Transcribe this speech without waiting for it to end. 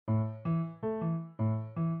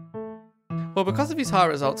Well, because of his high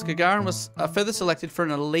results, Gagarin was further selected for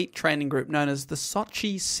an elite training group known as the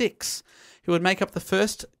Sochi Six, who would make up the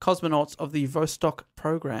first cosmonauts of the Vostok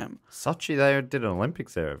program. Sochi, they did an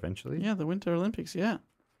Olympics there eventually. Yeah, the Winter Olympics, yeah.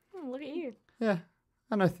 Oh, look at you. Yeah,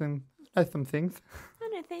 I know some things. I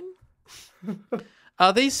know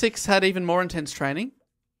them. These 6 had even more intense training.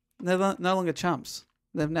 They're no longer chumps.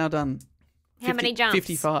 They've now done How many jumps?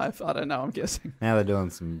 55. I don't know, I'm guessing. Now they're doing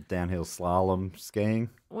some downhill slalom skiing.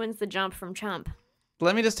 When's the jump from chump?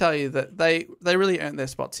 Let me just tell you that they really earned their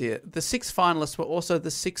spots here. The 6 finalists were also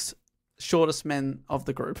the 6 shortest men of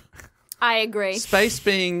the group. I agree. Space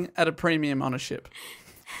being at a premium on a ship.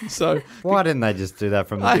 So Why didn't they just do that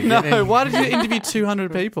from the I beginning? know. Why did you interview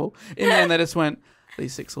 200 people? In the end, they just went,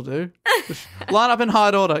 these 6 will do. Line up in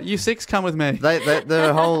high order. You 6, come with me.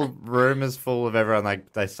 The whole room is full of everyone.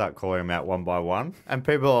 They start calling them out one by one. And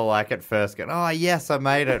people are like, at first going, oh, yes, I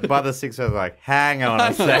made it. By the 6th, they're like, hang on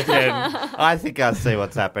a second. I think I see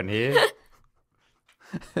what's happened here.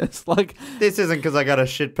 It's like This isn't because I got a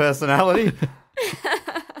shit personality.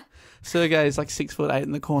 Sergey's like 6'8"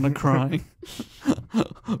 in the corner crying.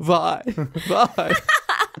 Bye.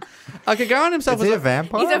 Gagarin himself Is he a was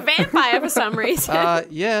vampire? He's a vampire for some reason.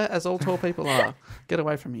 yeah, as all tall people are. Get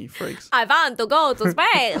away from me, you freaks. I want to go to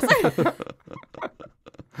space.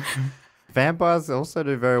 Vampires also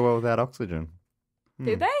do very well without oxygen.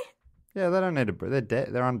 Do they? Yeah, they don't need to breathe. They're dead.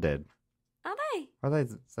 They're undead. Are they? Are they?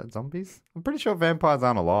 Is that zombies? I'm pretty sure vampires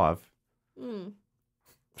aren't alive.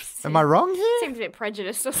 Am I wrong here? Seems a bit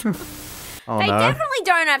prejudiced or something. Oh, They no. definitely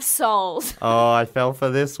don't have souls. Oh, I fell for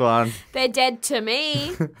this one. They're dead to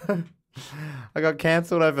me. I got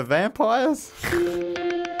cancelled over vampires.